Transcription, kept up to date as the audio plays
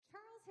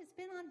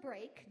been on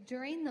break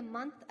during the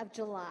month of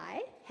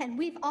July, and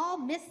we've all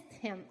missed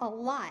him a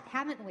lot,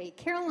 haven't we?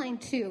 Caroline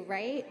too,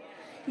 right?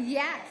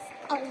 Yes,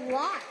 a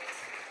lot.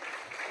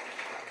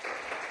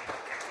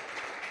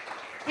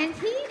 And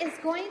he is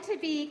going to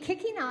be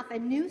kicking off a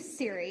new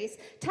series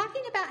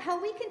talking about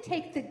how we can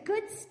take the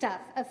good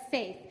stuff of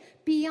faith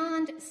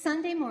beyond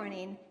Sunday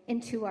morning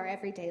into our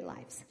everyday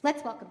lives.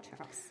 Let's welcome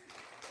Charles.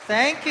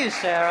 Thank you,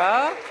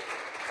 Sarah.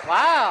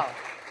 Wow.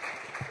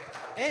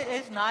 It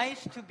is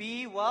nice to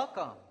be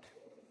welcomed.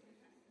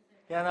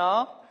 You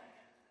know,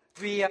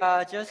 we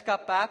just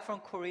got back from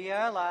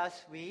Korea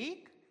last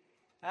week.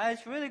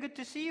 It's really good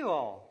to see you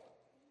all.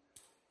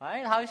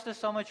 Right? How's the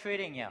summer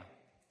treating you?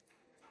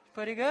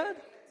 Pretty good?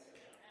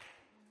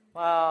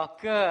 Well,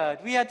 good.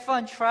 We had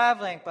fun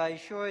traveling, but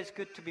sure it's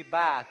good to be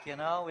back, you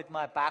know, with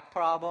my back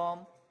problem.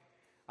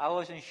 I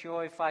wasn't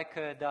sure if I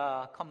could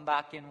come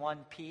back in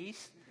one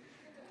piece.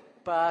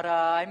 But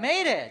I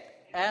made it.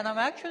 And I'm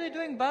actually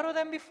doing better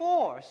than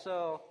before.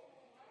 So,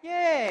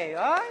 yay,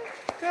 right?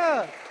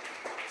 Good.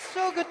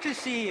 So good to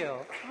see you.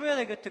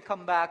 Really good to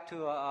come back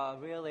to a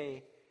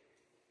really,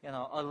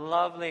 a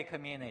lovely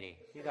community.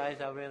 You guys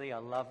are really a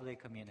lovely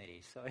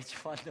community. So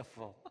it's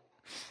wonderful.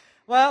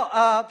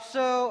 Well,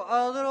 so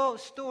a little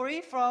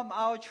story from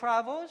our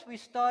travels. We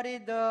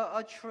started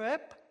a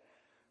trip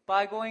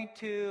by going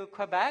to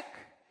Quebec.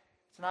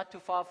 It's not too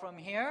far from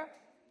here,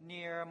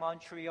 near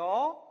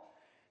Montreal.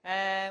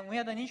 And we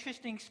had an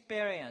interesting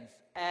experience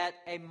at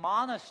a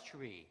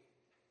monastery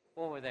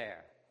over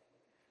there.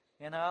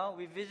 You know,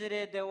 we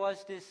visited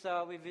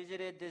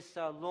this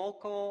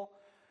local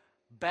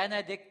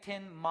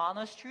Benedictine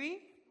monastery.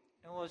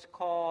 It was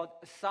called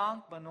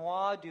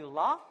Saint-Benoît du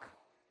Lac.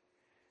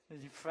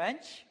 It's in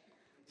French.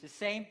 It's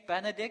Saint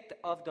Benedict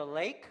of the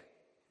Lake,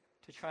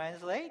 to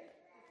translate.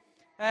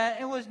 And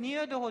it was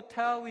near the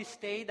hotel we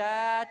stayed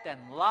at, and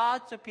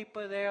lots of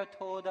people there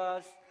told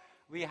us,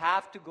 we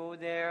have to go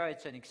there.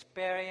 It's an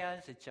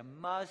experience. It's a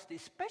must.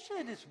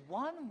 Especially this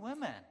one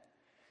woman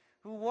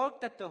who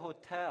worked at the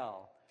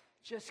hotel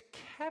just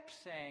kept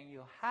saying,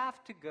 you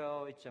have to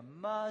go. It's a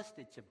must.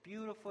 It's a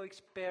beautiful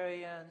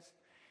experience.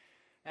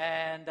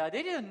 And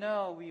they didn't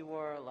know we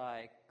were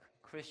like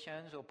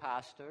Christians or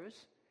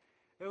pastors.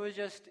 It was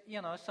just,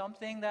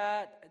 something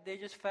that they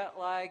just felt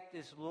like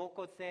this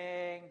local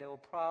thing they were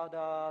proud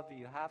of.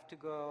 You have to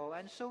go.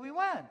 And so we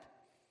went.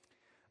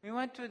 We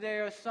went to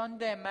their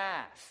Sunday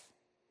Mass.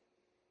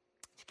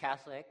 It's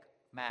Catholic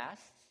Mass.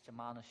 It's a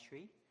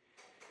monastery.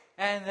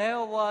 And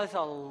there was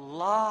a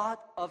lot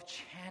of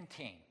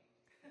chanting.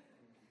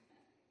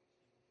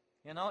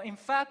 In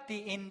fact,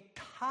 the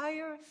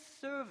entire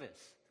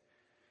service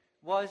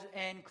was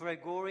in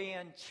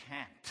Gregorian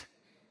chant.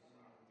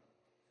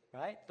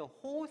 Right? The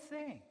whole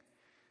thing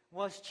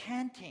was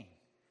chanting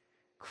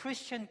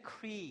Christian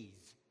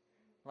creeds,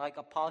 like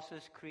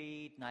Apostles'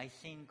 Creed,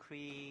 Nicene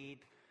Creed,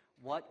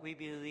 what we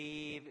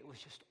believe. It was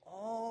just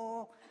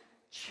all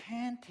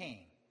chanting.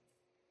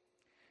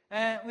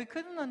 And we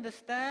couldn't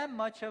understand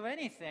much of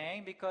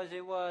anything because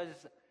it was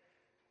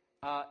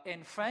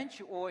in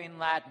French or in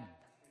Latin.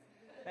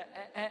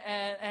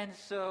 And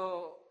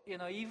so,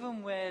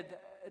 even with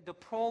the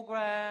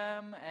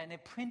program, and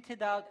it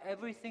printed out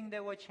everything they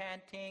were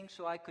chanting,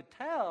 so I could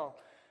tell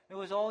it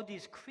was all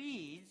these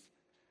creeds,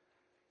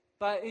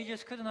 but you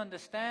just couldn't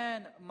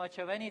understand much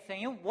of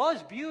anything. It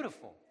was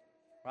beautiful,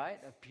 right?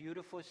 A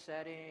beautiful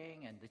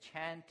setting, and the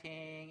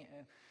chanting.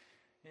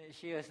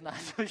 She was not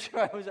so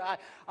sure.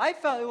 I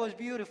felt it was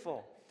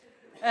beautiful.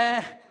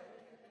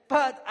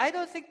 But I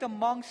don't think the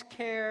monks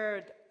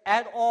cared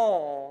at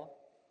all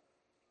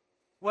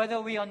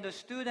whether we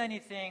understood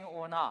anything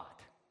or not.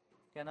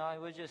 It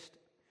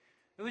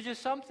was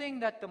just something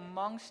that the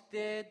monks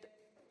did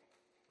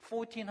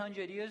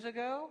 1,400 years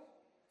ago,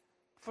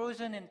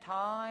 frozen in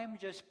time,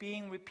 just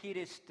being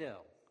repeated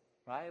still,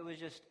 right? It was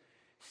just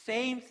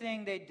same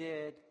thing they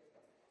did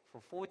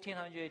for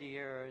 1,400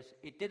 years.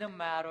 It didn't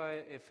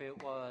matter if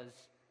it was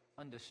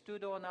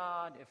understood or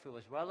not, if it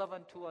was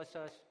relevant to us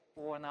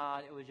or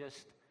not.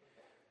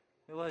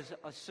 It was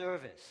a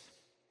service.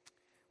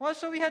 Well,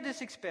 so we had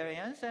this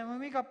experience, and when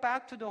we got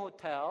back to the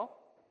hotel,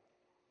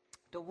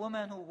 the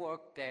woman who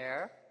worked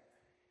there,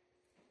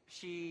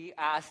 she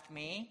asked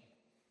me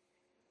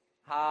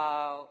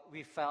how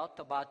we felt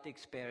about the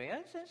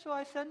experience. And so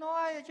I said, no,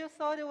 I just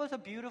thought it was a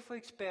beautiful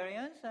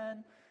experience,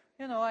 and,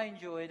 I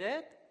enjoyed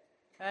it.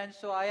 And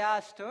so I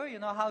asked her,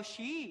 how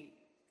she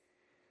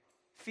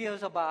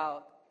feels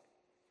about,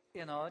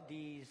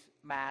 these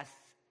mass,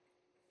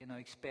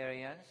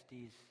 experience,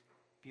 these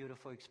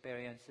beautiful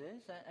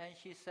experiences. And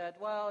she said,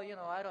 well,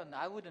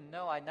 I wouldn't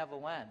know. I never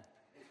went.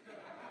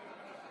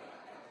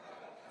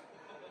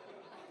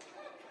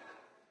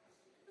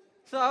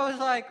 So I was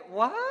like,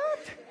 what?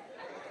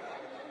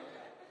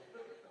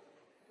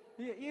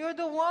 You're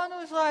the one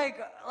who's like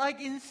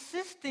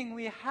insisting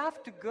we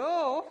have to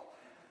go.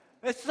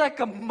 It's like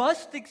a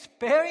must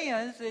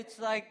experience. It's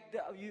like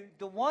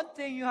the one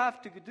thing you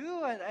have to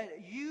do, and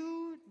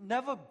you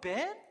never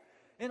been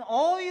in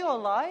all your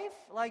life.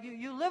 Like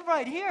you live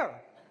right here.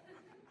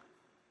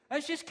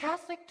 And she's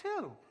Catholic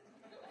too.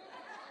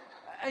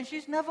 and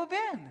she's never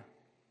been.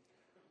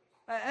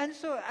 And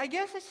so I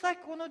guess it's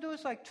like one of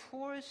those like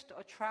tourist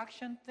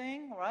attraction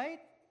thing, right?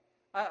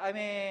 I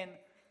mean,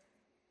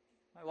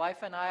 my wife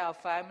and I, our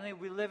family,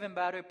 we live in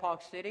Battery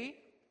Park City.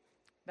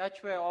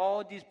 That's where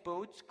all these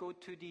boats go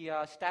to the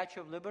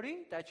Statue of Liberty.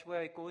 That's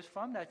where it goes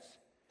from.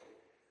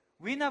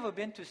 We never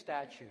been to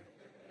Statue,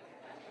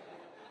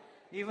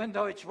 even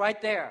though it's right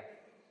there.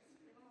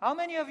 How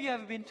many of you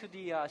have been to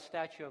the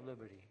Statue of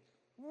Liberty?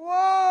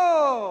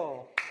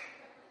 Whoa!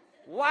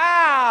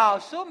 Wow!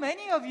 So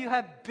many of you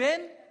have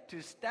been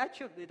to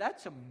Statue of Liberty.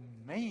 That's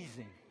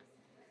amazing.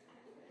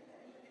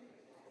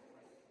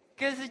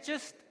 Because it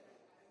just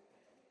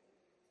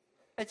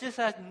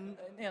has,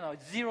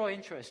 zero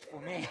interest for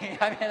me.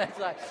 I mean, it's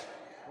like,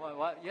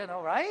 what,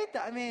 right?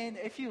 I mean,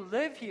 if you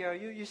live here,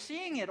 you're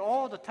seeing it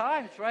all the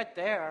time. It's right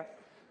there,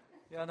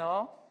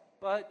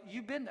 But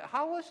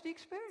how was the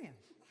experience?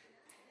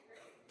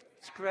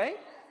 It's great.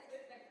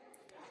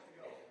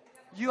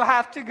 You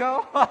have to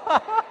go.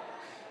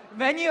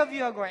 Many of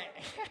you are going.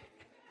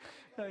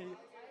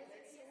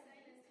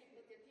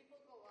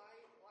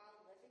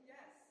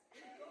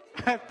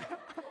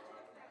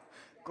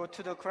 Go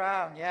to the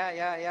crown.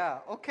 Yeah.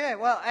 Okay,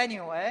 well,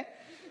 anyway,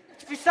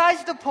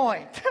 besides the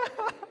point.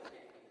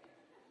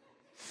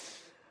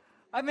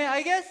 I mean,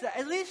 I guess,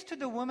 at least to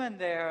the woman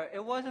there,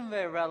 it wasn't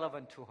very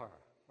relevant to her,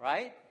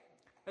 right?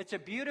 It's a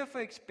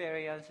beautiful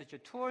experience. It's a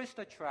tourist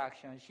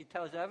attraction. She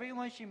tells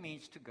everyone she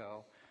meets to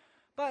go.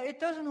 But it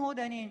doesn't hold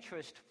any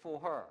interest for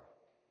her,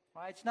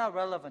 right? It's not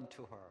relevant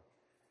to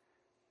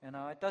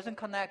her. It doesn't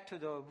connect to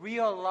the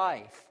real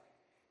life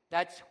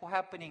that's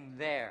happening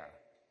there.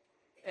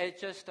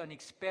 It's just an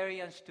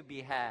experience to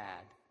be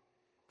had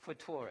for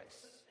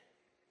tourists,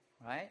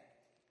 right?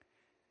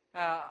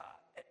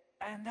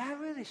 And that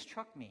really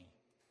struck me.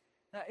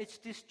 Now, it's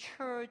this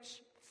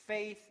church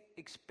faith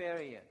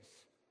experience,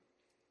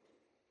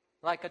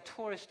 like a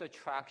tourist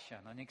attraction,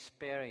 an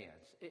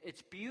experience.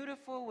 It's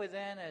beautiful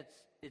within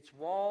its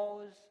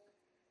walls.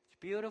 It's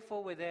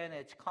beautiful within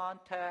its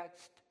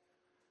context.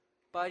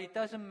 But it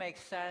doesn't make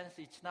sense.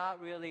 It's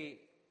not really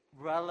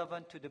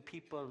relevant to the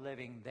people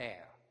living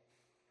there.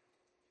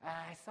 And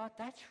I thought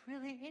that's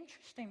really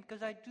interesting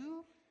because I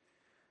do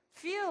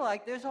feel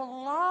like there's a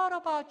lot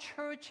about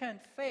church and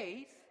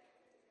faith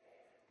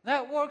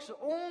that works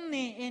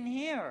only in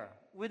here,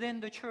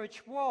 within the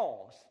church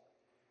walls.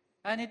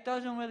 And it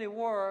doesn't really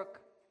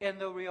work in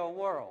the real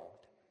world.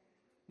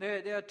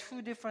 There are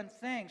two different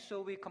things,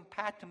 so we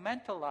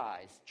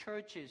compartmentalize.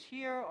 Church is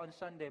here on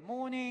Sunday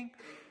morning,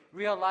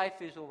 real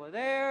life is over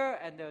there,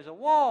 and there's a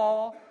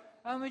wall,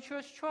 and we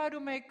just try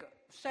to make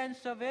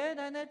sense of it,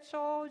 and it's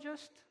all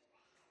just...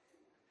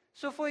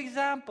 So for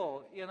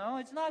example,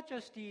 it's not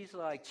just these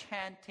like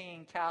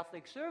chanting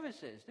Catholic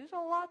services. There's a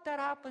lot that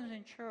happens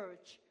in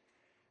church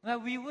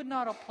that we would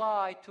not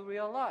apply to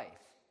real life.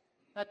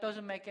 That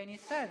doesn't make any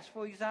sense.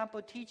 For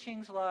example,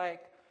 teachings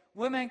like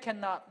women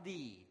cannot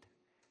lead.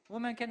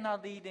 Women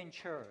cannot lead in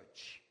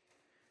church.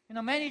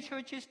 Many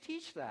churches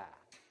teach that.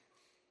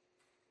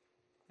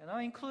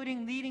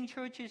 Including leading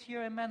churches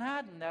here in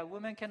Manhattan, that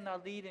women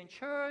cannot lead in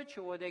church,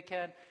 or they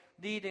can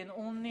lead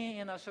only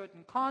in a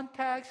certain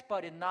context,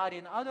 but not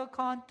in other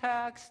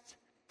contexts.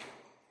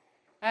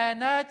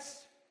 And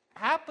that's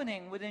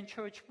happening within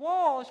church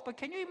walls, but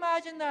can you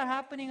imagine that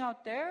happening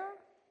out there?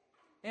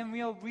 In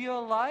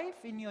real life,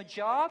 in your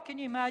job? Can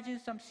you imagine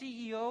some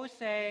CEO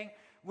saying,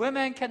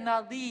 women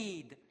cannot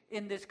lead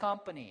in this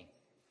company?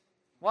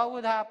 What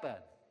would happen?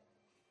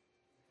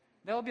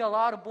 There would be a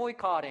lot of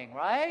boycotting,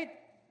 right?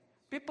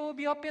 People would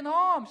be up in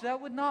arms.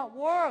 That would not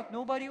work.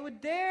 Nobody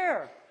would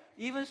dare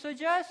even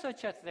suggest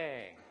such a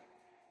thing.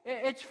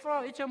 It's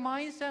a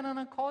mindset and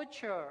a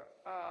culture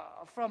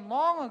from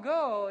long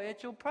ago.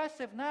 It's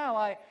oppressive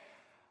now.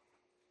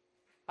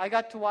 I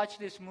got to watch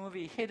this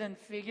movie, Hidden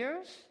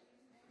Figures.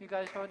 You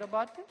guys heard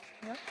about this?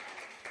 Yeah.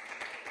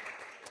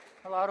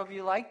 A lot of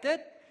you liked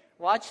it.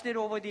 Watched it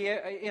over the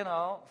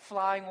air,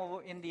 flying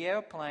over in the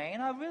airplane.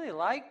 I really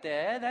liked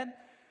it.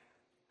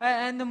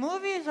 And the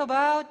movie is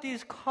about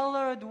these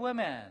colored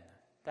women.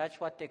 That's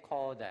what they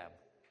call them.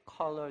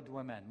 Colored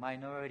women,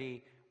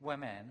 minority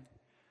women,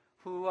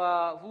 who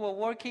were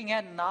working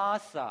at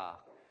NASA.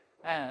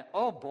 And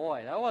oh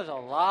boy, there was a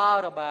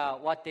lot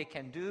about what they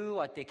can do,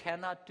 what they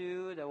cannot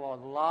do. There were a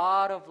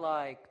lot of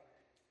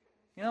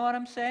you know what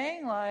I'm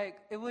saying?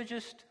 It was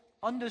just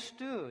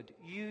understood.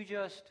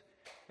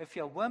 If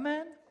you're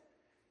women,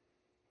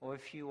 or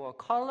if you were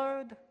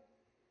colored,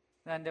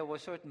 then there were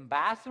certain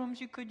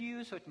bathrooms you could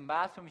use, certain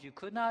bathrooms you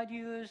could not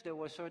use. There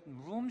were certain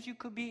rooms you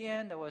could be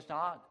in. There was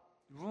not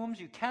rooms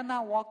you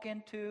cannot walk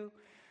into.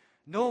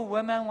 No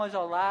women was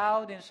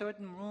allowed in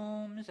certain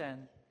rooms,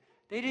 and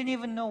they didn't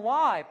even know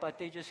why, but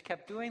they just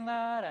kept doing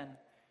that.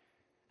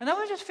 And that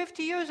was just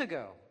 50 years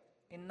ago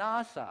in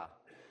NASA.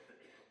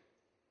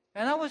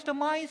 And that was the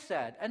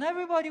mindset. And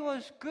everybody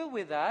was good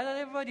with that, and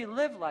everybody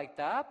lived like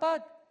that,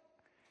 but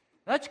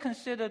that's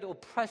considered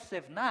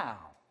oppressive now,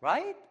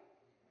 right?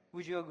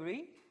 Would you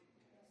agree?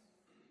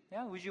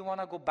 Yeah, would you want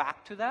to go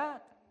back to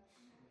that?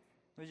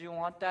 Would you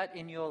want that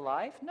in your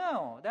life?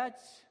 No,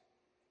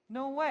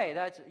 no way.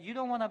 You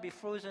don't want to be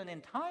frozen in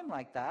time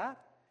like that.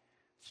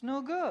 It's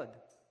no good.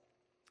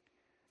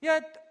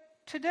 Yet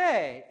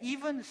today,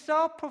 even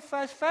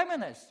self-professed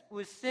feminists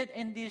will sit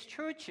in these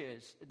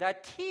churches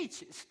that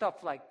teach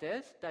stuff like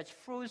this, that's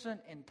frozen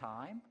in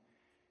time,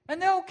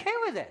 and they're okay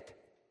with it.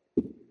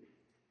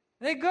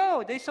 They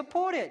go, they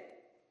support it.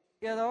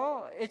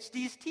 It's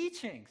these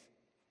teachings.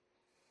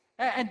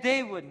 And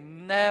they would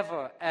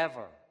never,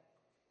 ever,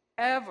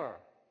 ever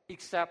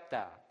accept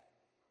that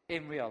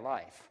in real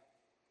life,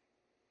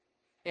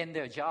 in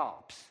their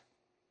jobs.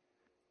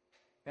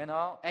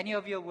 Any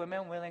of your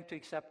women willing to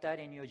accept that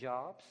in your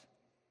jobs?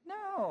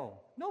 No,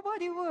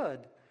 nobody would.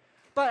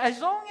 But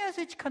as long as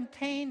it's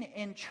contained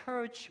in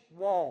church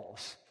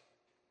walls,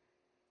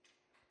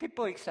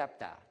 people accept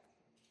that.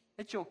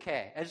 It's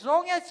okay. As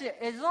long as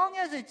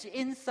it's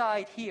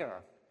inside here,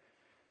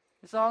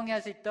 as long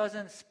as it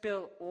doesn't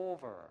spill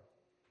over,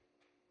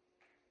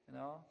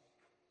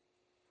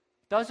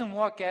 doesn't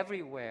work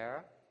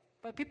everywhere,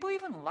 but people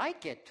even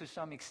like it to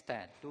some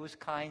extent. Those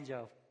kinds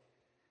of,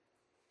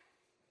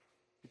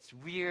 it's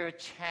weird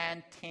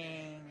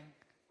chanting,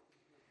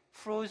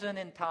 frozen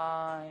in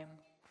time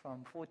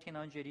from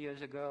 1400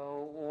 years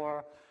ago,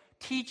 or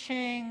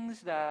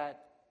teachings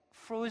that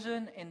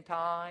frozen in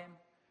time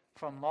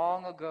from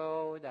long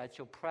ago that's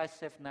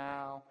oppressive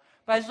now.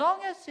 But as long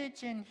as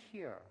it's in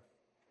here,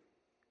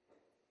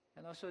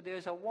 so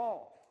there's a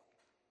wall.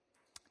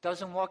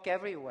 Doesn't work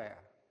everywhere.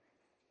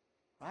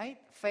 Right?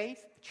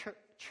 Faith,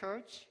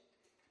 church,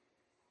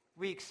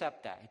 we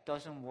accept that. It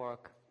doesn't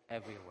work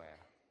everywhere.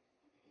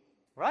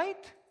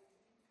 Right?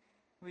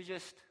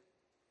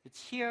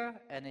 It's here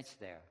and it's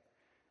there.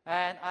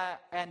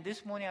 And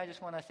this morning I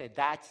just want to say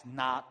that's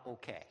not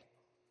okay.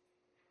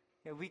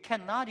 We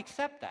cannot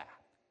accept that.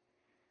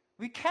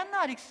 We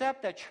cannot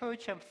accept that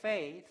church and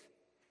faith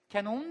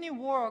can only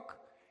work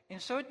in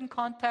certain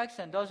contexts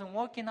and doesn't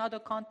work in other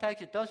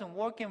contexts. It doesn't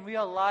work in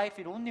real life.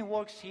 It only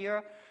works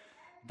here.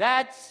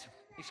 That's,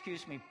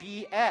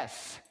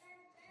 BS.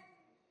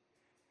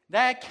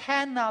 That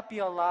cannot be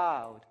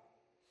allowed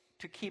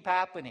to keep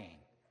happening.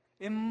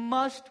 It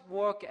must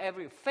work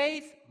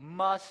faith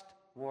must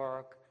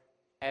work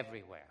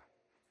everywhere.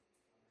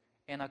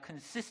 In a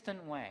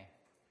consistent way.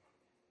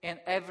 In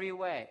every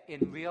way.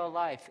 In real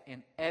life.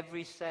 In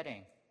every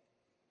setting.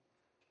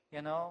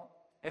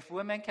 If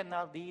women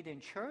cannot lead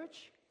in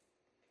church,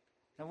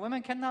 then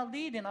women cannot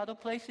lead in other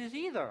places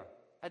either.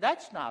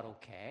 That's not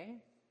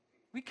okay.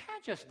 We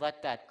can't just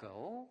let that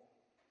go.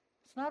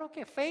 It's not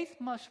okay. Faith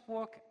must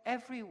work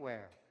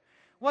everywhere.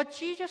 What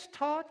Jesus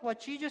taught, what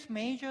Jesus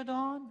majored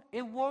on,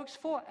 it works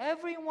for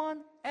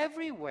everyone,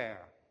 everywhere.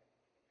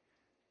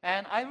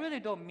 And I really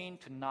don't mean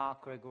to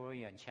knock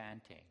Gregorian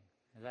chanting.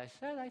 As I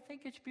said, I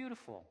think it's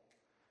beautiful.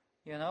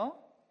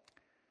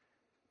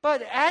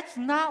 But that's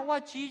not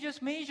what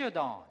Jesus majored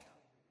on.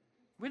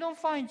 We don't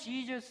find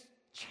Jesus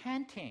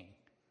chanting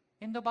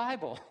in the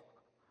Bible.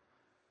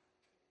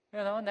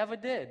 Never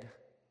did.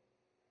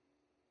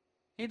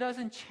 He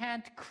doesn't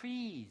chant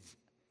creeds.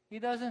 He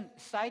doesn't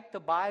cite the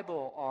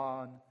Bible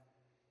on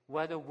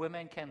whether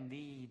women can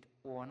lead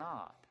or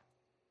not.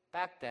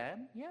 Back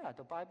then,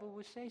 the Bible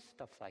would say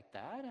stuff like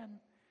that,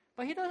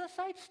 but he doesn't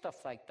cite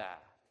stuff like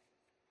that.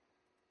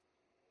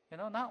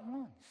 Not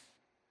once.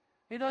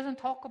 He doesn't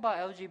talk about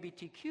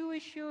LGBTQ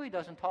issue. He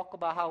doesn't talk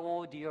about how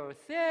old the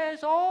earth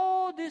is.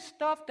 All this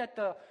stuff that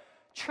the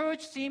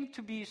church seems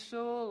to be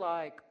so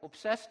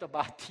obsessed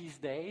about these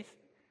days.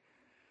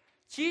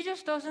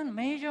 Jesus doesn't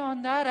major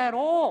on that at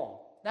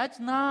all. That's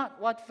not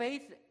what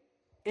faith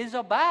is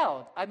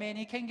about.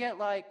 You can get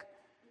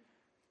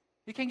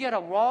a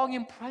wrong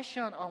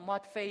impression on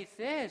what faith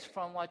is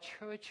from what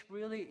church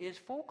really is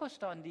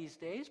focused on these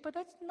days, but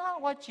that's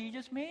not what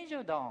Jesus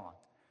majored on.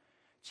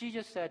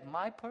 Jesus said,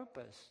 my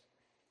purpose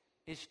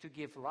is to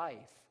give life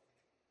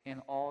in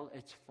all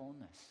its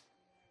fullness.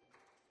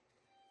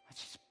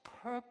 That's his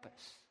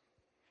purpose.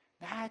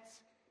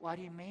 That's what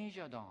he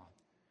majored on.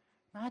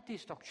 Not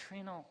this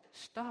doctrinal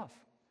stuff.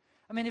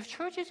 If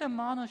churches and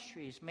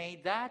monasteries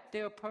made that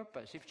their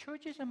purpose, if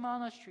churches and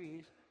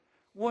monasteries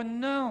were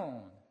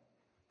known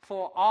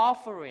for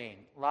offering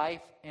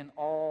life in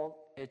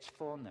all its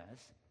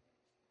fullness,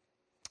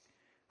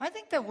 I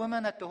think that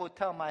women at the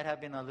hotel might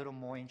have been a little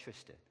more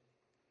interested.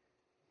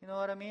 You know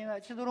what I mean?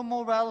 It's a little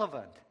more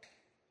relevant,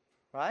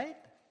 right?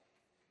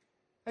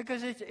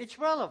 Because it's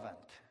relevant.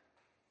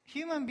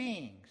 Human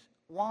beings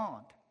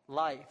want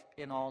life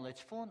in all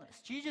its fullness.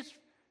 Jesus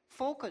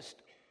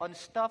focused on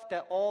stuff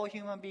that all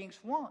human beings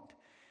want.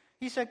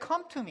 He said,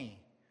 come to me,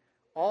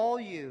 all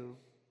you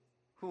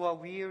who are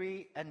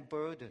weary and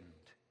burdened,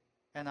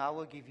 and I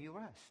will give you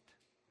rest.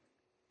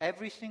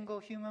 Every single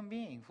human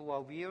being who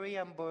are weary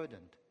and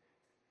burdened.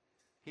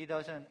 He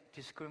doesn't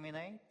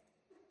discriminate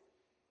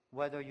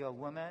whether you're a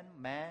woman,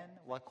 man,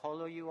 what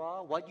color you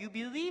are, what you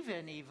believe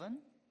in even,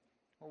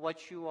 or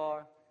what you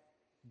are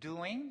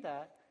doing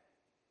that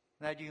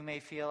that you may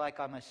feel like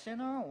I'm a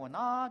sinner or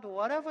not, or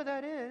whatever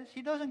that is.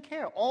 He doesn't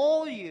care.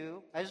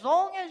 As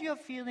long as you're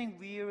feeling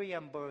weary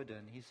and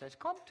burdened, He says,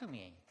 come to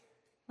me,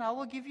 and I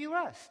will give you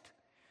rest.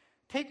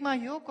 Take my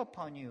yoke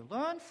upon you.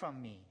 Learn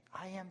from me.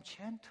 I am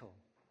gentle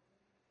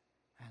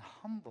and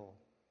humble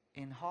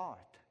in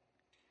heart,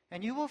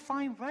 and you will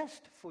find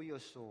rest for your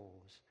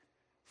souls.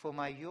 For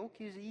my yoke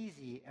is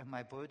easy and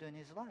my burden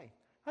is light.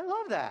 I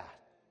love that.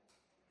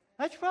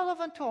 That's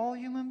relevant to all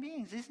human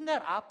beings. Isn't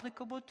that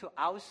applicable to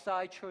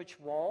outside church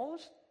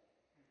walls?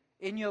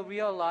 In your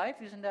real life,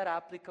 isn't that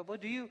applicable?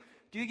 Do you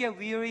get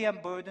weary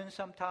and burdened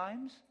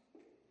sometimes?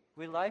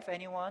 With life,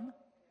 anyone?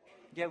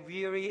 Get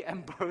weary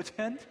and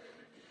burdened?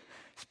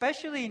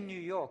 Especially in New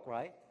York,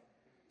 right?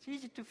 It's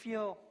easy to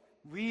feel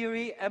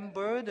weary and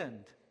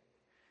burdened.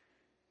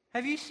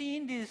 Have you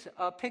seen these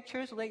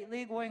pictures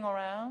lately going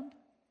around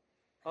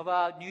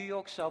about New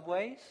York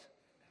subways?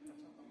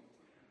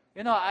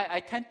 You know,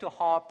 I tend to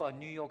harp on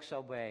New York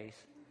subways,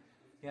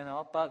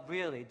 but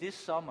really, this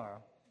summer,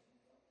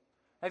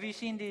 have you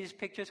seen these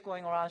pictures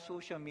going around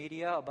social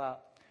media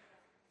about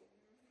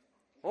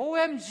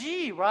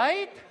OMG,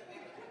 right?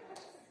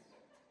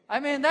 I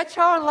mean, that's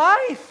our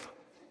life.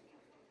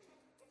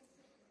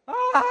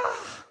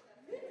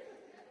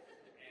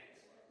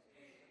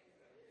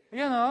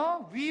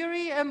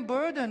 Weary and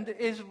burdened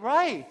is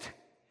right.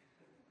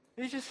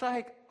 It's just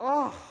like,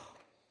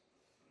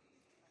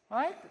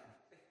 right?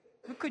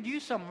 We could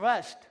use some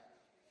rest.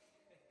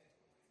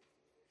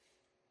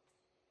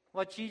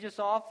 What Jesus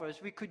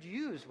offers, we could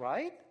use,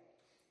 right?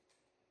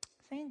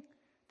 I think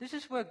this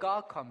is where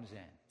God comes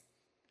in.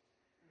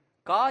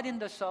 God in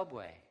the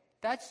subway.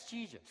 That's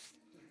Jesus.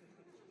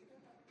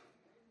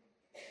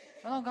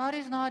 God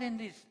is not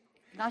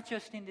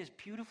just in these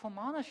beautiful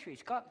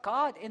monasteries.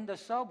 God in the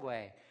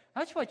subway.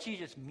 That's what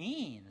Jesus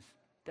means.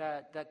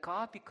 That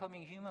God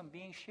becoming human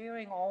being,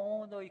 sharing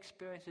all the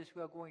experiences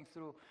we are going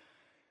through.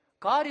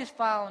 God is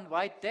found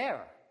right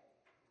there.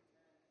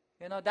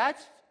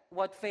 That's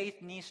what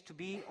faith needs to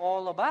be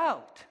all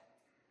about.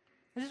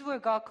 This is where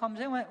God comes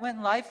in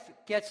when life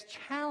gets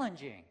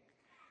challenging,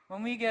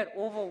 when we get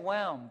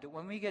overwhelmed,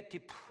 when we get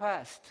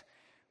depressed,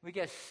 we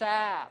get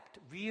sapped,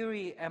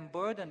 weary, and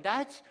burdened.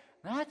 That's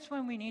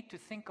when we need to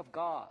think of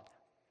God.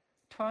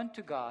 Turn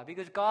to God,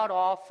 because God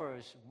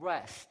offers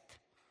rest,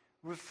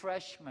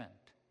 refreshment,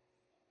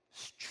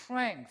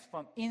 strength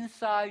from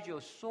inside your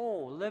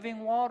soul.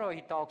 Living water,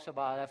 He talks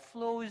about, that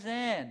flows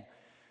in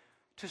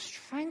to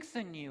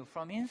strengthen you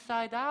from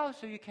inside out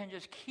so you can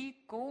just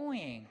keep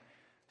going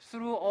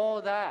through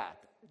all that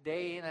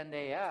day in and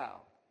day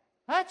out.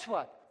 That's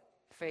what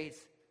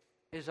faith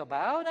is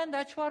about, and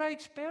that's what I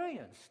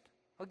experienced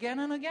again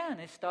and again.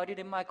 I studied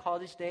in my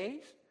college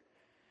days.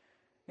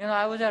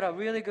 I was at a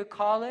really good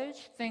college.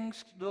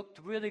 Things looked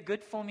really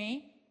good for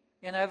me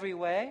in every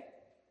way.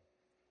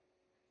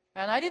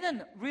 And I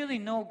didn't really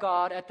know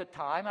God at the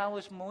time. I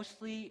was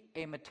mostly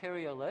a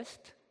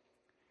materialist.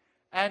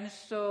 And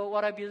so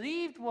what I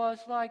believed was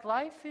like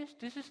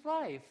this is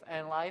life.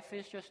 And life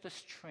is just a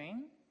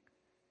string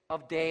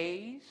of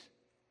days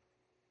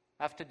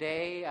after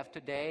day after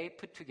day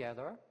put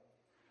together.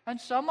 And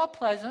some are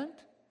pleasant,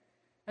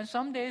 and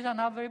some days are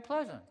not very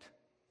pleasant,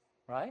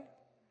 right?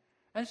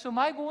 And so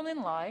my goal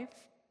in life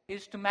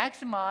is to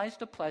maximize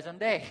the pleasant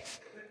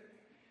days.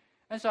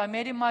 And so I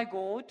made it my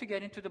goal to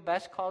get into the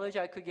best college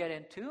I could get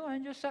into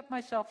and just set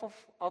myself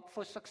up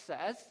for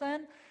success.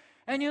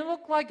 And it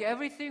looked like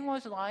everything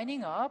was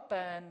lining up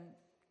and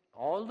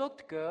all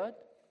looked good.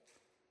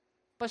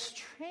 But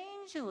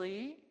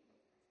strangely,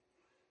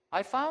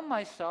 I found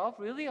myself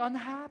really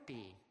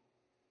unhappy,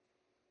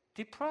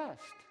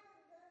 depressed,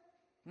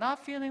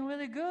 not feeling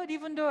really good,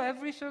 even though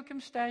every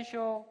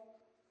circumstantial,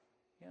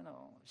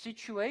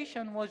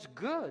 situation was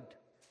good.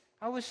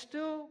 I was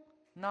still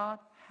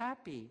not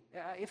happy.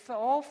 It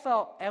all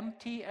felt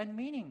empty and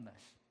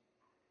meaningless.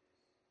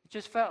 It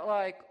just felt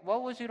like,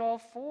 what was it all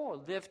for?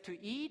 Live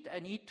to eat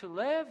and eat to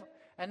live,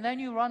 and then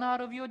you run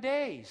out of your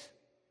days.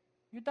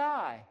 You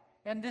die,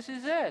 and this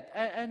is it.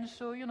 And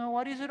so,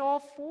 what is it all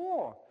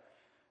for?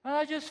 And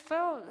I just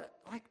felt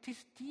like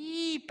this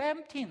deep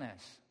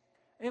emptiness.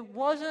 It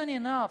wasn't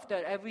enough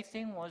that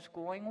everything was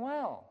going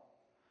well.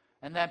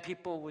 And then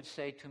people would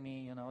say to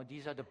me,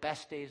 these are the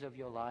best days of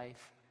your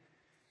life.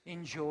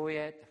 Enjoy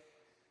it.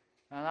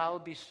 And I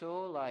would be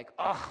so like,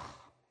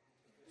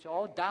 it's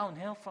all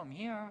downhill from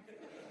here.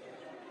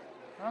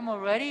 I'm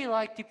already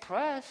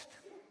depressed.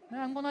 And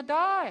I'm going to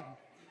die.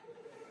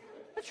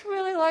 It's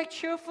really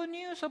cheerful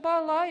news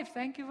about life.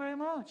 Thank you very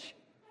much.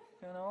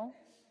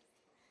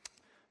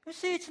 You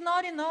see, it's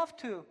not enough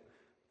to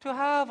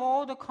have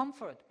all the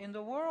comfort in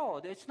the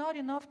world. It's not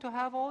enough to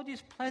have all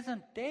these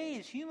pleasant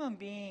days. Human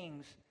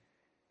beings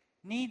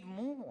need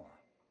more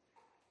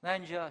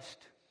than just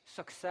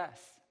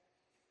success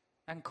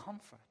and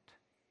comfort.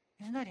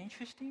 Isn't that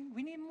interesting?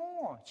 We need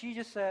more.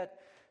 Jesus said,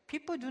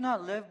 people do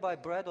not live by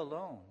bread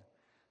alone,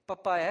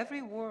 but by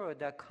every word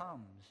that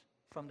comes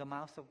from the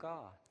mouth of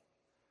God.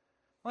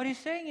 What he's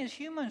saying is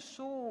human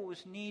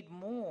souls need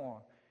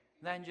more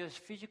than just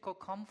physical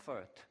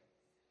comfort.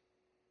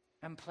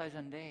 and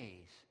pleasant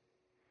days.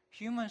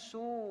 Human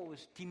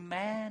souls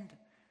demand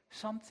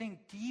something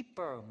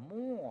deeper,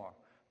 more,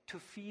 to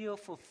feel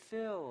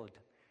fulfilled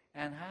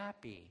and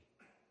happy.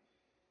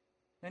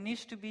 There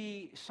needs to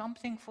be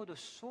something for the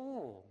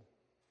soul,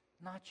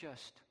 not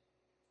just,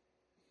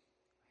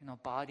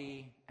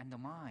 body and the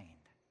mind.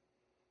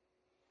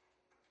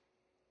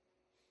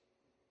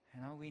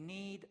 We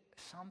need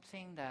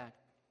something that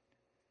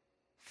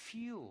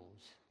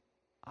fuels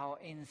our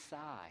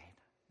inside,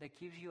 that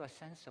gives you a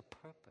sense of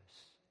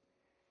purpose,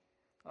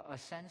 a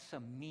sense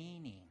of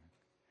meaning,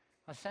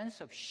 a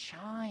sense of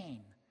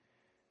shine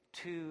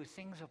to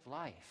things of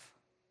life,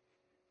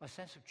 a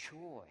sense of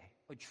joy,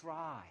 a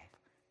drive,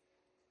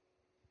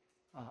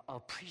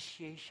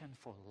 appreciation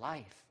for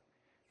life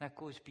that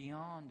goes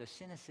beyond the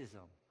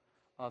cynicism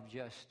of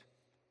just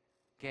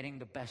getting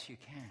the best you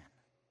can.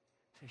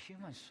 So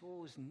human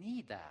souls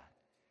need that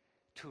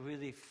to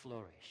really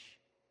flourish.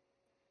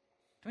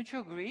 Don't you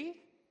agree?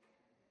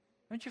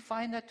 Don't you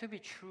find that to be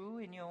true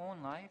in your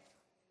own life?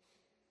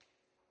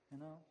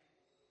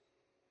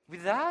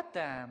 Without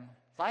them,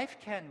 life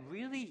can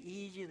really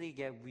easily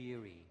get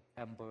weary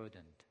and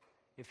burdened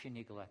if you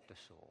neglect the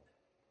soul.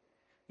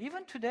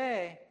 Even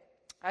today,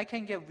 I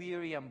can get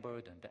weary and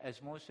burdened.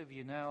 As most of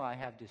you know, I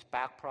have this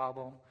back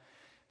problem.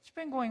 It's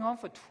been going on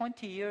for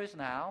 20 years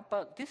now,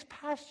 but this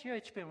past year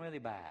it's been really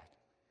bad.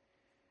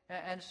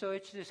 And so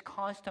it's this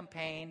constant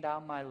pain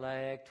down my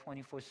leg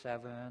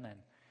 24/7,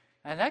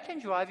 and that can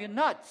drive you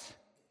nuts.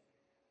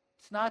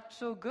 It's not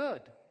so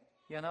good,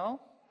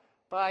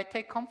 But I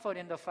take comfort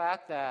in the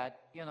fact that,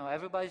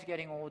 everybody's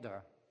getting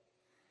older.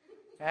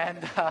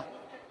 And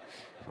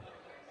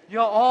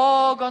you're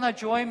all going to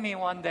join me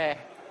one day.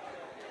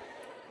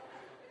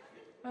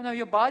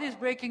 Your body's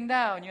breaking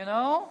down,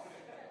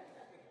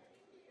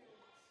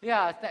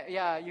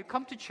 Yeah, you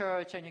come to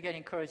church and you get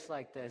encouraged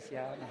like this,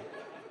 yeah.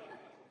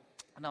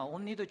 No,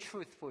 only the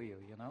truth for you,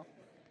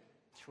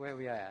 It's where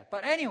we are at.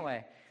 But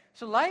anyway,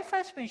 so life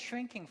has been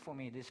shrinking for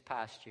me this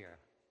past year.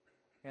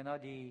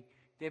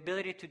 The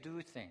ability to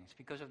do things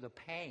because of the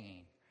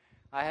pain.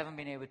 I haven't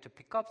been able to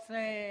pick up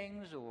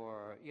things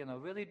or,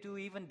 really do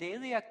even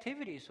daily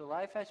activities. So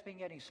life has been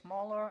getting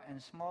smaller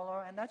and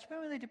smaller, and that's been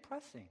really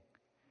depressing.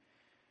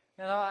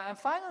 I'm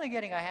finally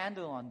getting a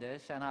handle on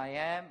this, and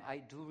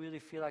I do really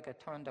feel like I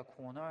turned the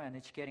corner and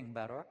it's getting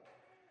better.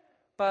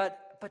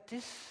 But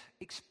this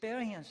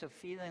experience of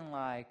feeling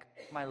like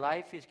my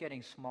life is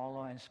getting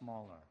smaller and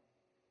smaller,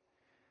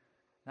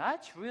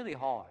 that's really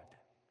hard.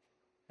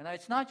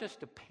 It's not just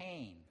the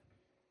pain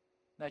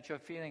that you're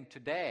feeling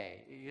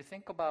today. You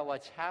think about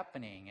what's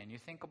happening, and you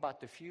think about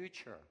the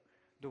future,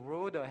 the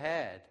road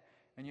ahead,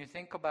 and you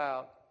think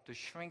about the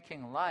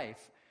shrinking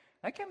life,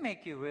 that can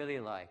make you really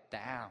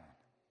down.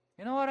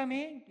 You know what I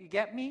mean? You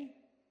get me?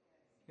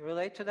 You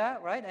relate to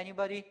that, right?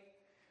 Anybody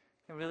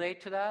can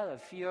relate to that? A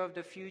fear of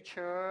the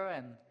future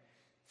and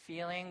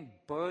feeling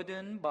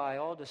burdened by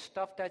all the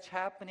stuff that's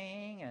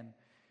happening and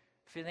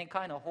feeling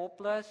kind of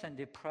hopeless and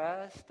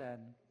depressed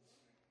and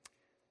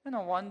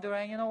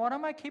wondering, what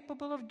am I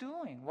capable of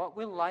doing? What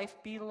will life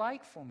be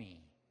like for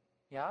me?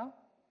 Yeah?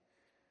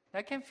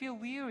 That can feel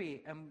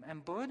weary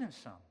and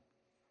burdensome,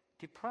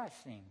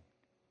 depressing.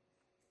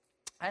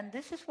 And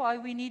this is why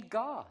we need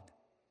God.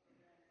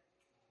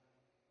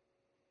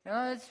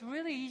 It's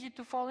really easy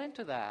to fall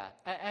into that.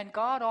 And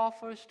God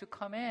offers to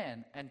come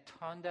in and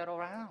turn that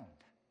around.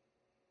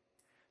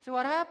 So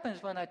what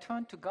happens when I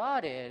turn to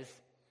God is,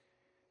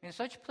 in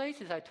such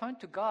places, I turn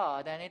to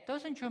God, and it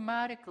doesn't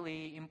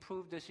dramatically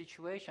improve the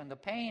situation. The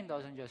pain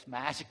doesn't just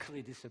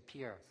magically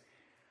disappear.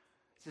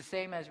 It's the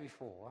same as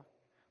before.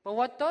 But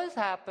what does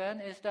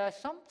happen is that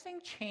something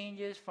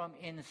changes from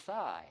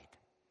inside.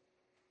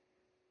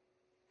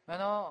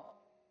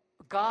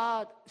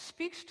 God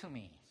speaks to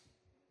me.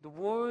 The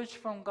words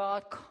from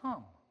God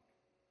come.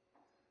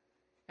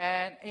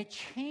 And it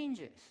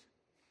changes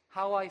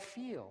how I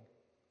feel.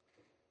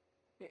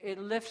 It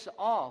lifts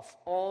off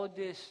all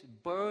this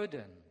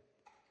burden.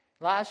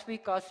 Last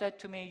week, God said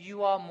to me,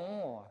 you are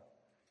more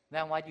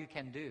than what you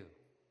can do.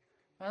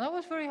 And that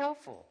was very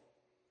helpful.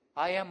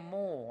 I am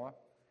more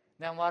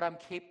than what I'm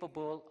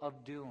capable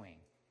of doing.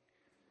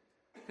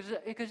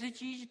 Because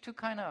it's easy to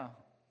kind of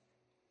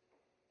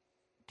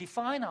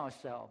define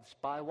ourselves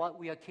by what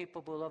we are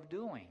capable of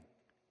doing.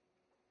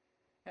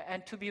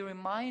 And to be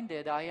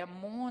reminded, I am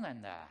more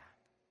than that.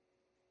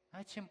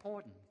 That's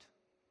important.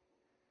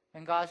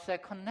 And God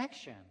said,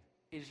 connection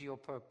is your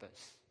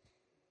purpose.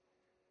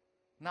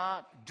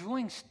 Not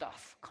doing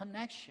stuff,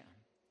 connection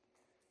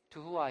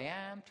to who I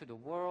am, to the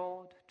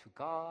world, to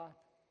God.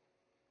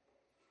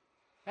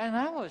 And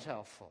that was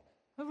helpful.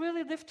 It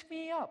really lifted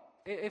me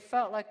up. It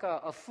felt like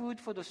a food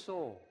for the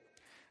soul.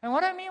 And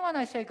what I mean when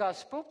I say God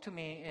spoke to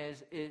me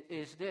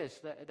is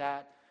this,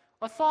 that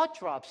a thought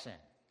drops in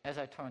as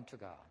I turn to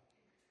God.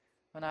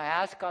 When I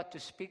ask God to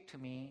speak to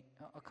me,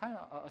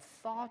 a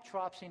thought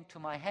drops into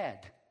my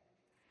head.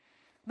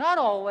 Not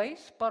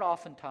always, but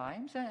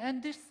oftentimes.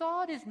 And this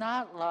thought is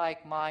not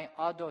like my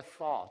other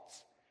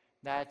thoughts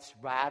that's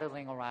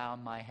rattling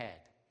around my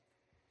head.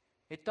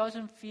 It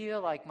doesn't feel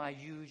like my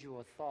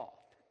usual thought.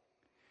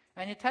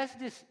 And it has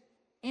this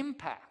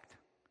impact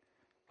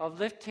of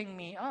lifting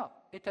me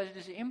up. It has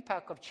this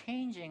impact of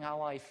changing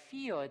how I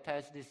feel. It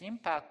has this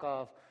impact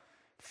of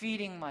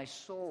feeding my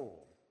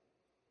soul.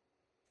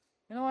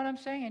 You know what I'm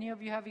saying? Any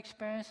of you have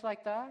experience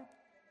like that?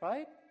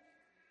 Right?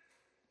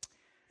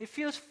 It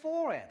feels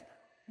foreign,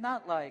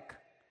 not like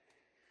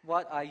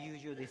what I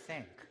usually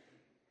think.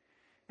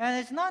 And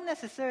it's not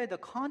necessarily the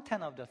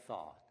content of the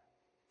thought.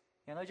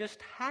 Just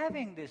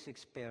having this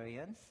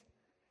experience,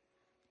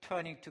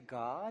 turning to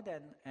God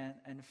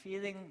and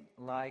feeling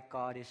like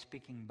God is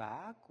speaking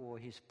back or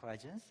His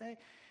presence,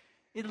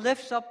 it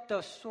lifts up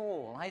the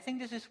soul. I think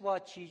this is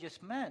what Jesus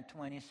meant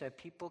when He said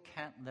people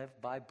can't live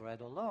by bread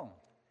alone.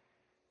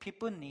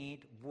 People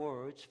need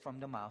words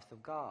from the mouth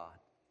of God.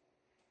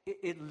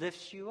 It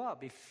lifts you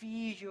up. It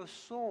feeds your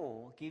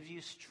soul, gives you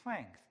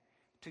strength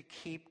to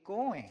keep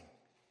going.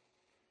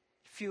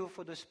 Fuel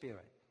for the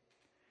Spirit.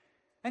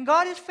 And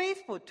God is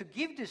faithful to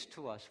give this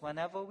to us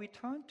whenever we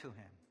turn to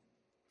Him.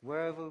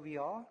 Wherever we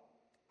are,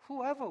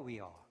 whoever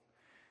we are.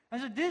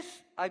 And so this,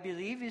 I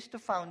believe, is the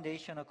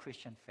foundation of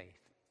Christian faith.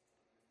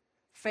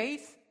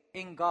 Faith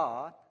in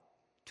God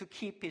to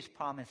keep His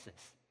promises.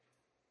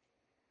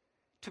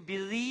 To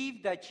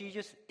believe that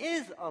Jesus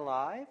is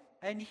alive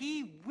and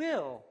He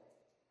will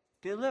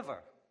deliver.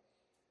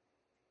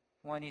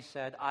 When He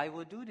said, I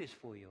will do this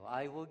for you.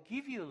 I will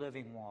give you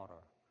living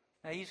water.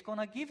 And He's going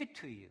to give it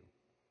to you.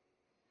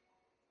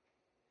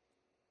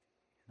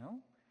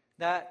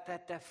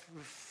 That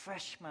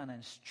refreshment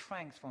and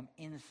strength from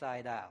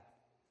inside out.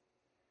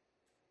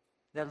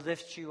 That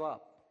lifts you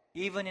up.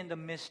 Even in the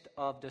midst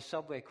of the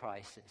subway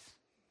crisis.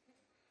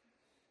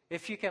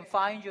 If you can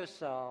find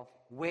yourself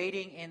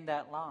waiting in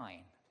that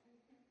line.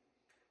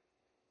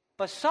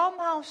 But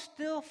somehow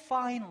still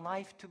find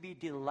life to be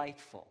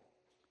delightful.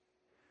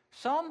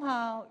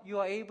 Somehow you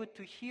are able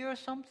to hear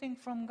something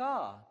from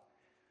God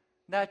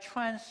that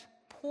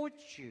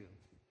transports you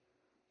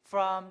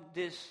from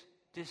this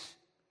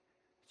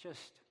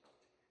just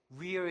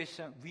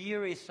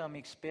wearisome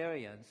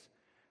experience.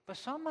 But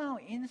somehow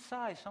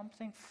inside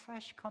something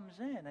fresh comes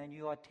in and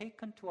you are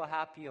taken to a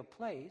happier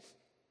place.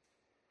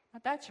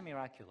 That's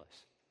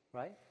miraculous,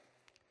 right?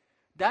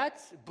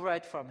 That's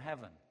bread from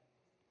heaven.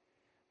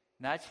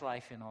 That's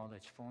life in all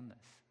its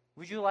fullness.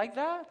 Would you like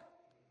that?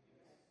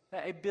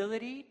 The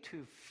ability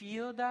to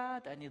feel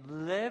that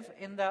and live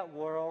in that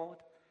world,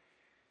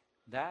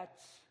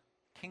 that's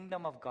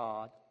kingdom of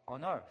God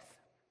on earth.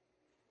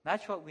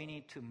 That's what we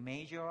need to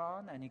major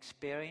on and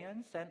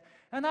experience.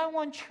 And I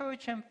want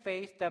church and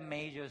faith that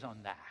majors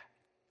on that.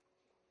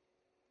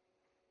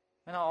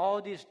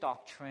 All these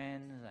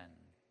doctrines and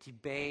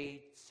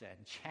debates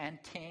and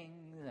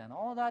chantings and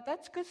all that,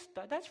 that's good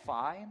stuff. That's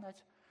fine.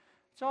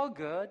 It's all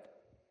good.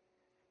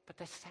 But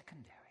that's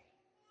secondary.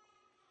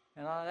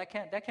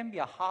 That can be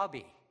a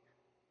hobby.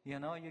 You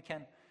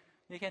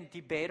can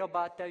debate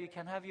about that. You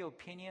can have your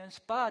opinions,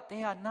 but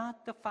they are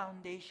not the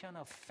foundation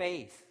of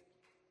faith.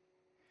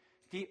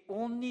 The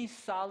only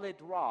solid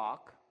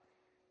rock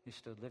is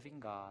the living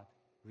God,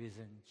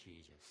 risen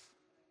Jesus.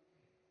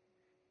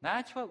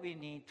 That's what we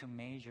need to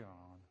measure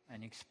on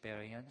and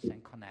experience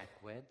and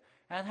connect with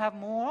and have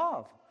more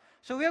of.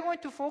 So we are going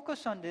to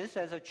focus on this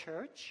as a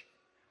church.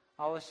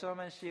 Our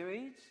sermon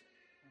series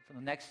for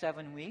the next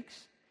 7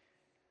 weeks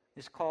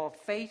is called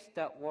Faith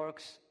That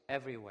Works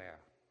Everywhere.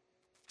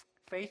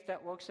 Faith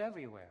that works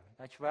everywhere.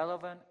 That's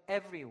relevant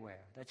everywhere.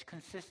 That's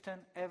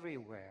consistent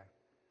everywhere.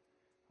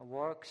 It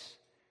works.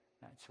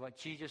 That's what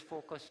Jesus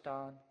focused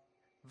on.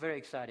 Very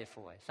excited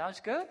for it.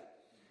 Sounds good?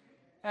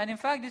 And in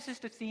fact, this is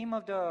the theme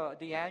of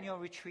the annual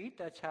retreat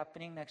that's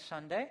happening next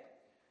Sunday.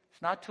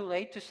 It's not too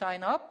late to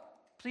sign up.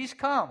 Please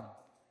come.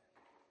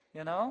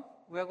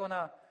 We're going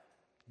to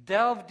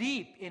delve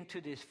deep into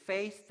this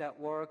faith that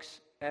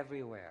works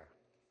everywhere.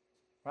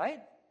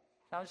 Right?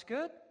 Sounds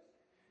good?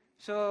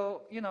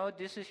 So,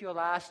 this is your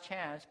last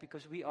chance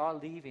because we are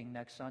leaving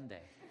next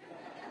Sunday.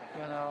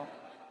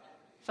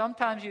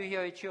 Sometimes you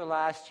hear it's your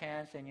last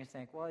chance and you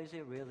think, well, is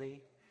it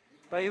really?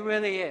 But it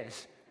really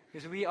is.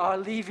 Because we are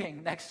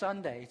leaving next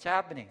Sunday. It's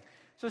happening.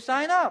 So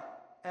sign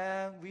up.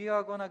 And we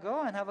are going to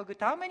go and have a good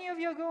time. How many of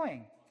you are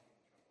going?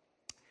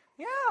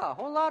 Yeah, a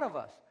whole lot of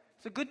us.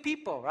 So good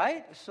people,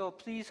 right? So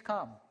please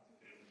come.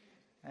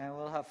 And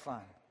we'll have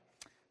fun.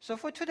 So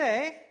for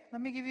today,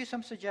 let me give you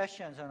some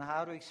suggestions on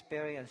how to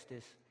experience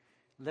this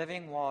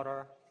living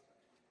water,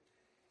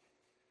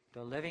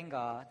 the living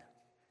God.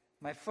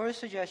 My first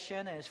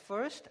suggestion is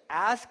first,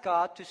 ask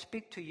God to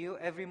speak to you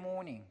every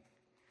morning.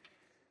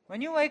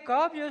 When you wake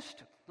up,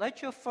 just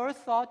let your first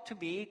thought to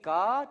be,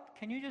 God,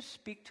 can you just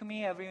speak to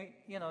me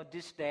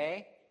this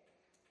day?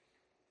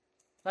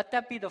 Let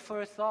that be the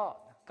first thought.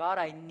 God,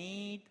 I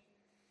need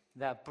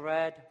that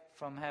bread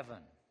from heaven.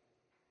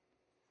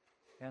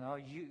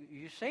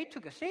 You say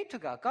to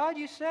God, God,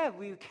 you said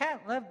we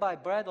can't live by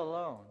bread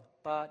alone,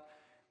 but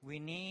we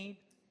need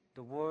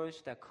the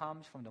words that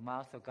comes from the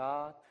mouth of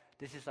God.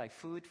 This is like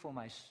food for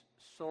my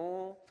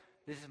soul.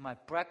 This is my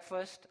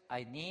breakfast.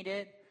 I need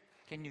it.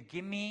 Can you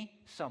give me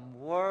some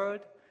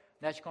word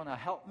that's going to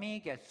help me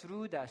get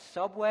through the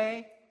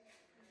subway,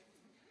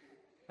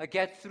 or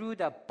get through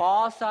the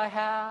boss I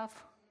have,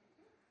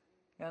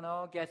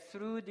 get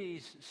through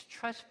these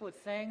stressful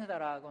things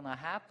that are going to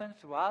happen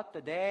throughout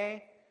the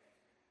day.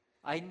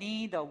 I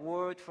need a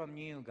word from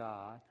you,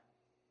 God.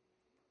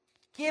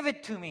 Give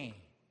it to me.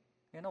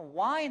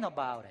 Whine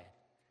about it.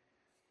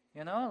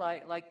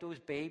 Like those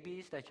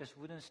babies that just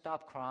wouldn't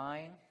stop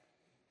crying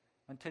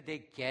until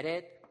they get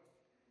it.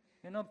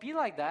 Be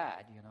like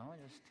that,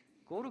 Just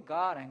go to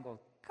God and go,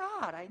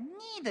 God, I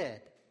need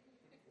it.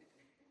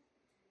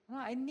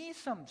 I need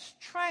some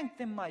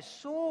strength in my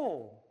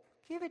soul.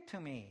 Give it to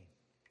me.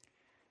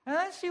 And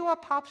then see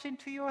what pops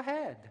into your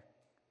head.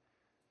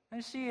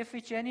 And see if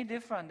it's any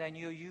different than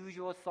your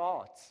usual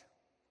thoughts.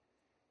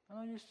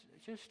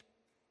 Just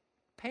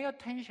pay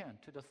attention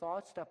to the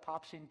thoughts that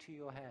pops into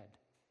your head.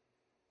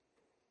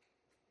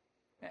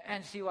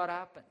 And see what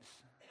happens.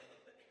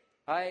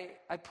 I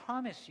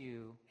promise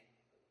you,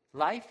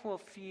 life will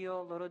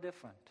feel a little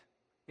different.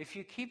 If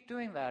you keep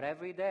doing that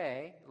every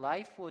day,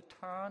 life will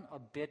turn a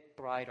bit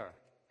brighter.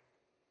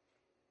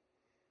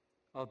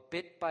 A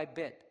bit by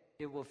bit,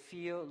 it will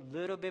feel a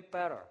little bit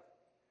better.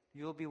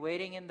 You'll be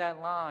waiting in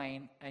that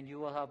line and you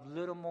will have a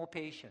little more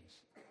patience.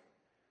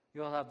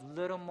 You'll have a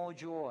little more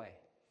joy.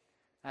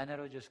 And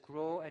it'll just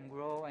grow and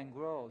grow and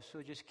grow.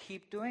 So just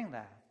keep doing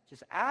that.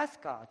 Just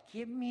ask God,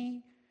 give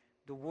me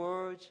the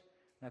words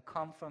that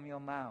come from your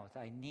mouth.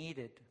 I need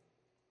it.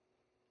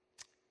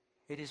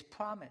 It is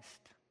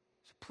promised.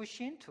 So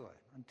push into it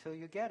until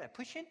you get it.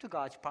 Push into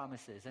God's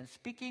promises. And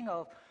speaking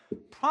of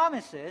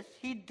promises,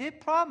 He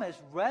did promise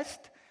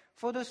rest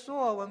for the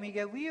soul when we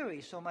get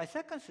weary. So my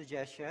second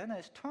suggestion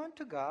is turn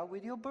to God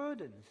with your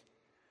burdens.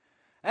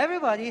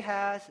 Everybody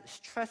has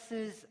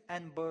stresses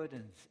and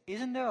burdens.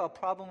 Isn't there a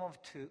problem of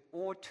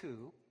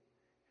two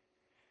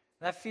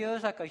that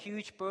feels like a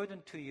huge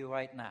burden to you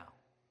right now?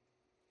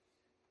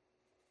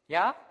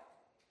 Yeah?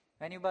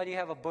 Anybody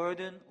have a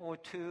burden or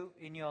two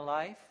in your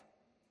life?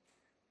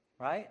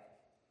 Right?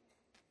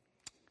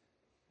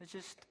 It's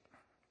just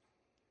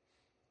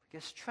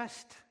get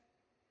stressed.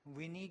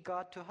 We need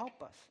God to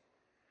help us.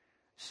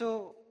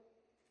 So,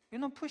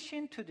 push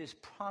into this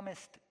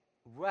promised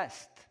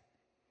rest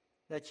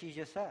that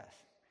Jesus says.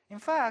 In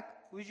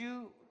fact, would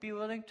you be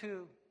willing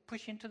to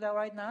push into that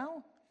right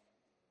now?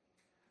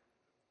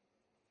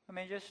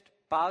 Just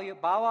bow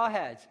our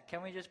heads.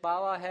 Can we just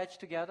bow our heads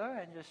together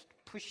and just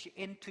push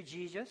into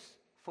Jesus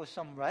for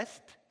some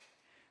rest?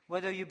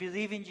 Whether you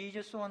believe in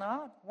Jesus or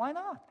not, why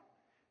not?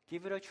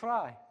 Give it a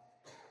try.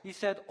 He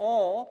said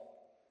all.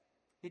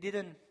 He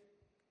didn't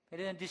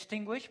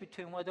distinguish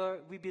between whether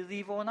we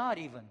believe or not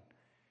even.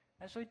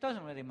 And so it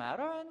doesn't really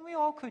matter, and we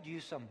all could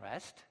use some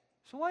rest.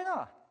 So why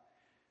not?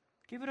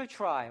 Give it a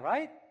try,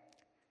 right?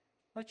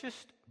 Let's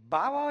just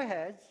bow our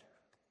heads,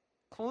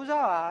 close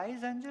our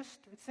eyes, and just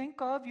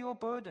think of your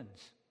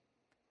burdens.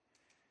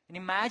 And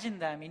imagine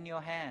them in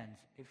your hands.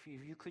 If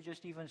you could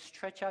just even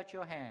stretch out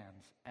your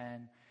hands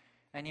and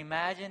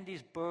imagine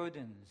these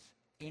burdens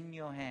in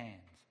your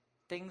hands,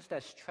 things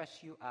that stress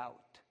you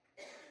out,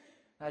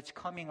 that's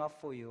coming up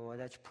for you or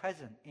that's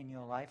present in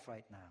your life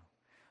right now.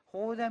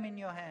 Hold them in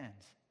your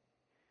hands.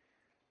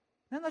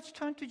 Then let's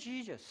turn to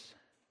Jesus.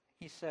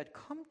 He said,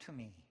 "Come to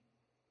me,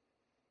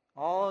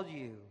 all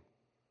you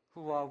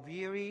who are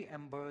weary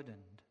and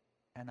burdened,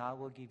 and I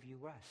will give you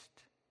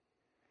rest.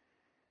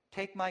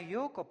 Take my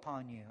yoke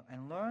upon you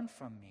and learn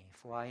from me,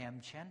 for I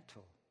am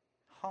gentle,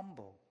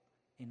 humble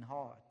in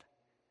heart.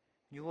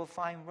 You will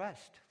find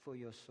rest for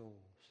your souls.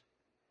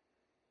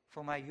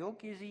 For my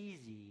yoke is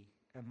easy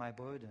and my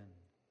burden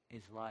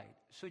is light."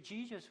 So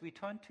Jesus, we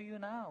turn to you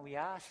now. We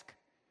ask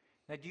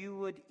that you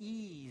would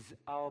ease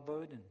our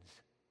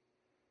burdens.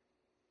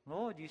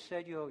 Lord, you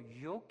said your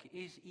yoke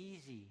is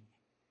easy.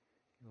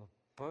 Your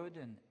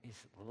burden is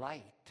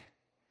light.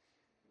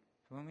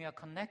 So when we are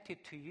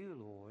connected to you,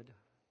 Lord,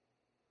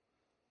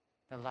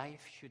 the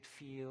life should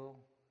feel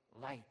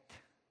light.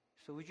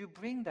 So would you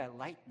bring that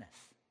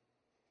lightness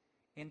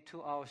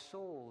into our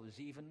souls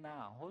even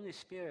now? Holy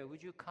Spirit,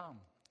 would you come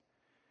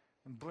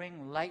and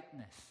bring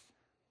lightness,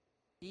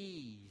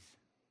 ease,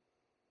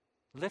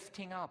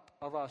 lifting up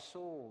of our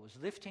souls,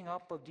 lifting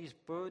up of these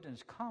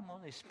burdens. Come,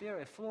 Holy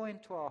Spirit, flow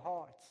into our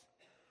hearts.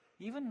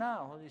 Even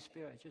now, Holy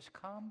Spirit, just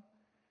come,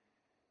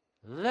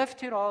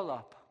 lift it all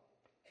up.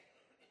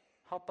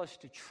 Help us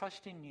to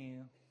trust in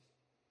you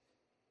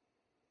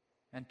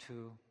and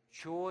to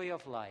joy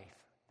of life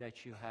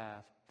that you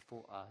have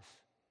for us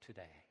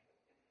today.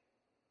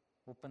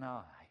 Open our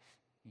eyes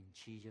in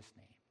Jesus'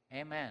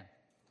 name. Amen.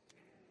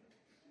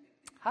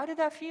 How did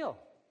that feel?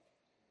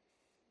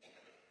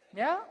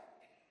 Yeah?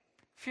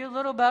 Feel a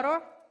little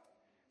better?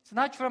 It's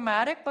not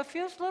dramatic, but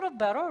feels a little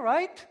better,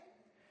 right?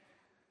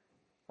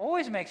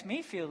 Always makes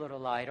me feel a little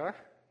lighter,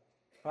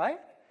 right?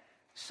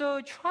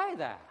 So try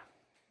that.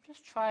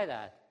 Just try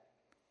that.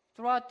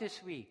 Throughout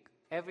this week,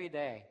 every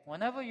day,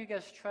 whenever you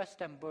get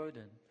stressed and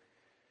burdened,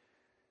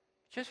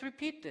 just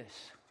repeat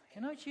this.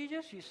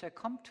 Jesus, you said,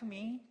 "Come to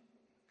me,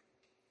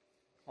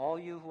 all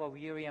you who are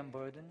weary and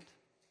burdened."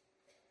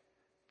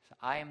 So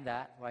I am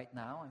that right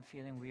now. I'm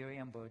feeling weary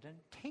and burdened.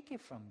 Take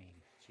it from me,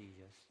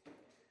 Jesus.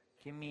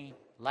 Give me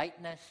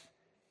lightness.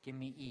 Give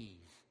me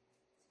ease.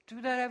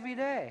 Do that every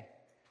day.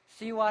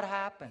 See what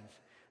happens.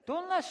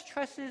 Don't let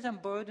stresses and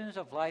burdens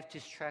of life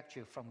distract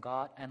you from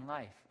God and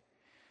life.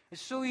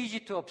 It's so easy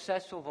to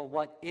obsess over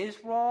what is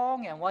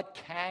wrong and what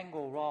can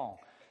go wrong.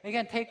 It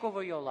can take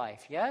over your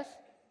life, yes?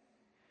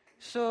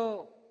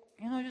 So,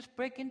 just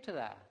break into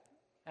that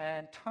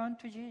and turn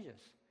to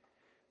Jesus.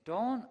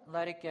 Don't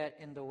let it get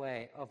in the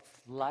way of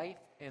life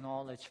in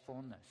all its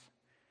fullness.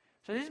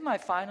 So this is my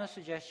final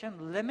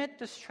suggestion. Limit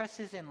the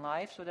stresses in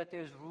life so that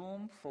there's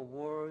room for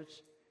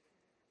words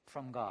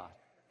from God.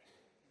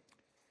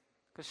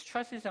 Because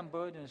stresses and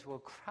burdens will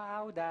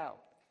crowd out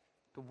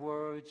the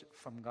words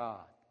from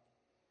God.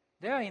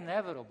 They're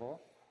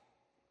inevitable.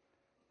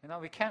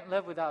 We can't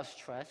live without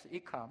stress.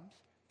 It comes.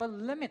 But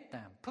limit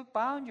them. Put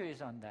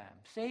boundaries on them.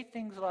 Say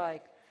things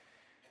like,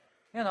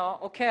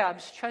 okay, I'm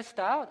stressed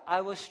out.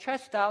 I was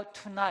stressed out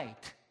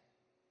tonight.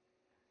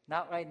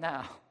 Not right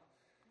now.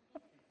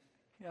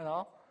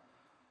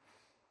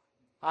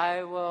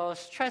 I was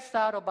stressed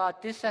out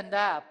about this and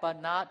that,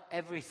 but not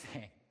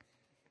everything.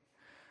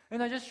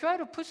 Just try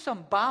to put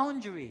some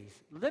boundaries.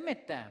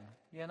 Limit them,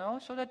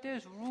 so that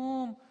there's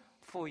room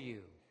for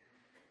you.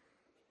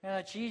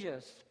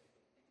 Jesus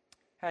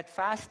had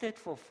fasted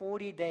for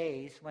 40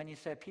 days when he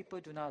said people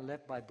do not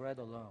live by bread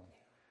alone.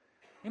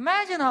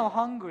 Imagine how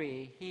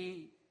hungry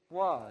he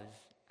was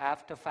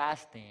after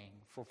fasting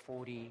for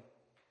 40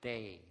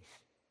 days.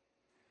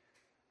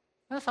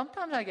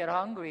 Sometimes I get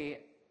hungry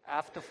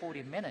after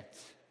 40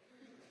 minutes.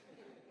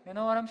 You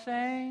know what I'm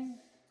saying?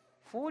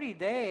 40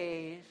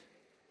 days,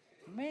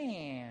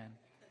 man,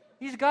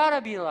 he's got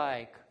to be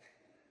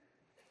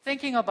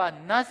thinking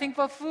about nothing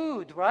but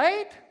food,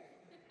 right?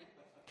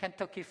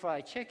 Kentucky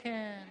Fried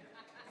Chicken,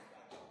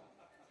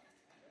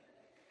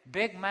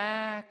 Big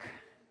Mac,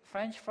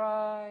 French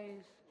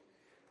fries,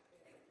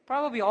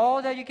 probably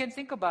all that you can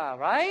think about,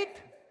 right?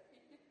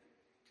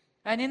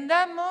 And in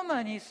that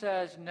moment, he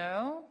says,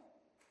 no,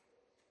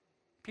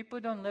 people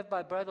don't live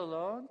by bread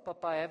alone,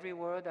 but by every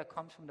word that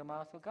comes from the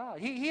mouth of God.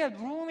 He had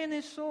room in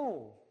his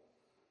soul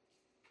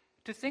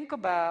to think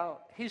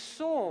about his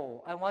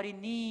soul and what he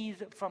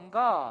needs from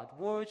God,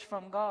 words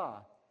from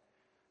God.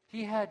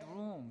 He had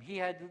room.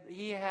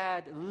 He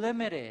had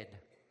limited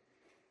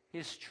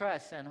his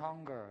stress and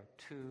hunger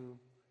to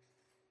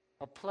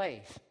a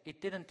place. It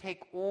didn't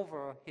take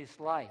over his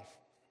life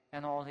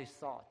and all his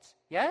thoughts.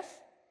 Yes?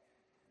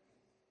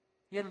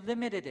 He had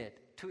limited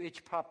it to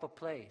its proper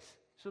place.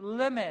 So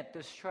limit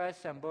the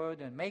stress and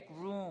burden. Make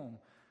room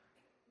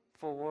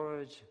for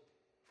words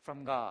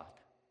from God.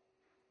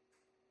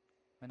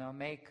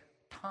 Make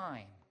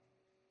time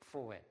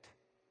for it.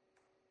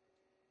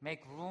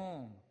 Make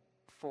room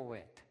for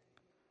it.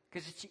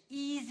 Because it's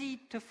easy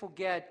to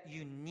forget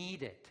you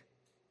need it.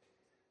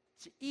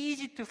 It's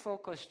easy to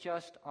focus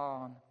just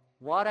on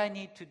what I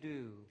need to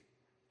do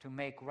to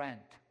make rent,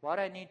 what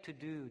I need to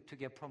do to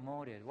get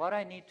promoted, what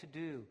I need to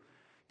do.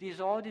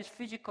 All these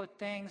physical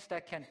things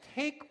that can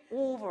take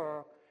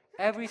over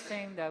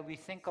everything that we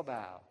think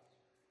about.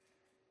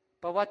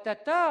 But what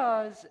that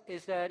does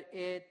is that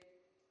it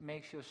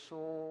makes your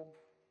soul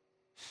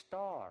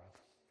starve.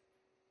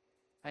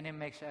 And it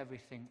makes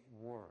everything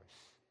worse.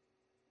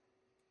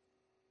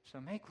 So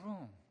make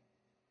room.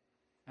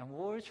 And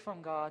words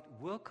from God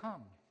will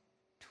come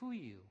to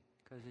you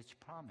because it's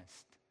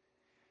promised.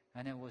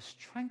 And it will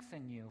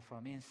strengthen you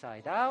from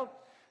inside out.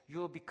 You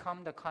will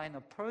become the kind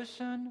of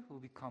person who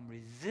become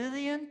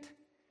resilient,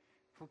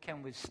 who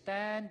can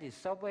withstand the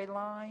subway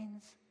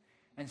lines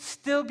and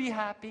still be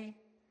happy.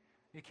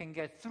 You can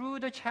get through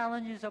the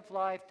challenges of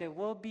life. There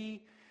will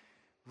be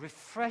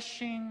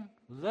refreshing,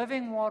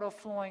 living water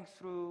flowing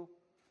through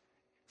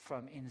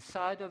from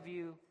inside of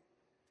you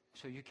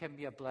so you can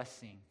be a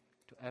blessing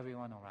to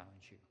everyone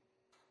around you.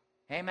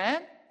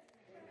 Amen?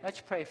 Let's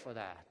pray for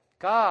that.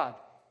 God,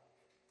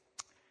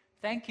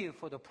 thank you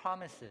for the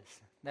promises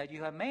that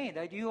you have made,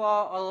 that you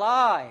are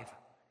alive.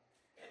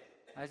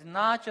 It's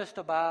not just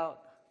about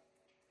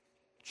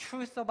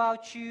truth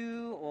about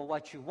you or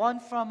what you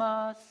want from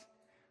us.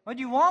 What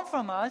you want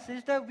from us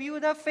is that we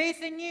would have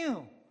faith in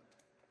you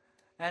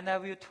and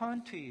that we would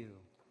turn to you.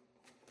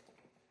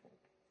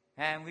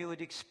 And we would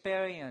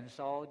experience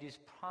all these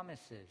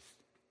promises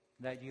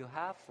that you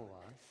have for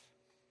us.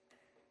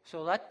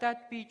 So let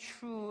that be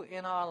true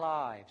in our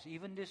lives,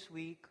 even this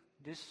week,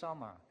 this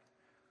summer.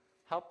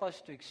 Help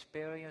us to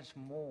experience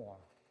more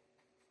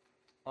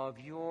of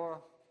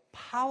your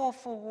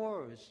powerful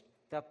words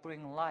that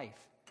bring life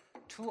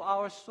to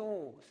our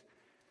souls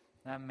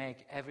and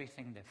make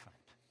everything different.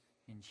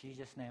 In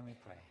Jesus' name we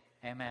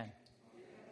pray. Amen.